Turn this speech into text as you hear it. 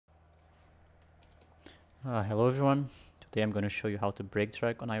Hello everyone, today I'm going to show you how to brake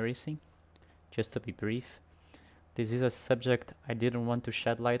track on Iracing. Just to be brief, this is a subject I didn't want to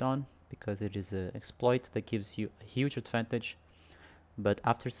shed light on because it is an exploit that gives you a huge advantage, but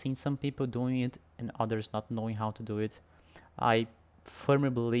after seeing some people doing it and others not knowing how to do it, I firmly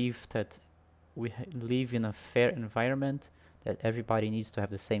believe that we live in a fair environment, that everybody needs to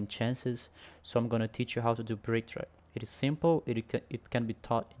have the same chances, so I'm going to teach you how to do brake track. It is simple, it can be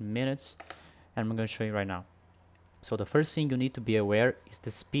taught in minutes, and I'm going to show you right now. So the first thing you need to be aware is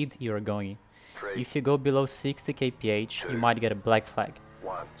the speed you are going. If you go below 60 kph, you might get a black flag.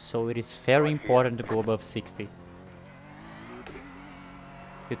 So it is very important to go above 60.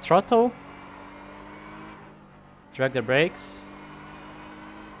 You throttle, drag the brakes,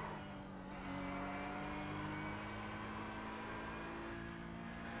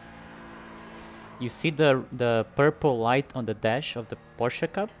 you see the purple light on the dash of the Porsche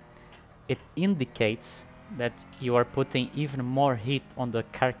Cup? It indicates that you are putting even more heat on the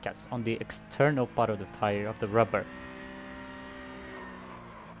carcass, on the external part of the tire, of the rubber.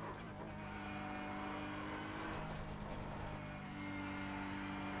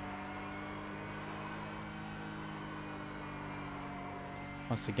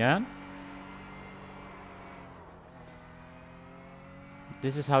 Once again,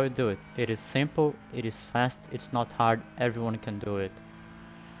 this is how you do it. It is simple, it is fast, it's not hard, everyone can do it.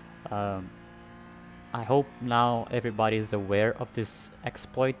 I hope now everybody is aware of this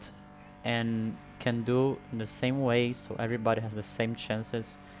exploit and can do in the same way, so everybody has the same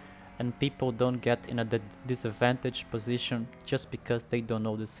chances and people don't get in a disadvantaged position just because they don't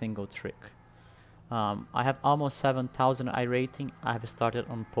know the single trick. I have almost 7,000 iRating. I have started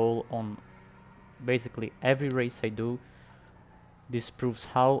on pole on basically every race I do. This proves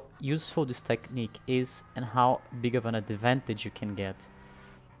how useful this technique is and how big of an advantage you can get.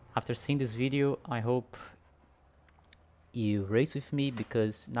 After seeing this video, I hope you race with me,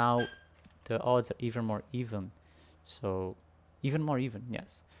 because now the odds are even more even. So, even more even,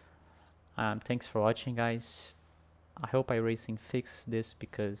 yes. Thanks for watching, guys. I hope iRacing fix this,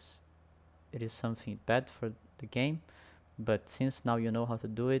 because it is something bad for the game. But since now you know how to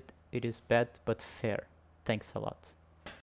do it, it is bad but fair. Thanks a lot.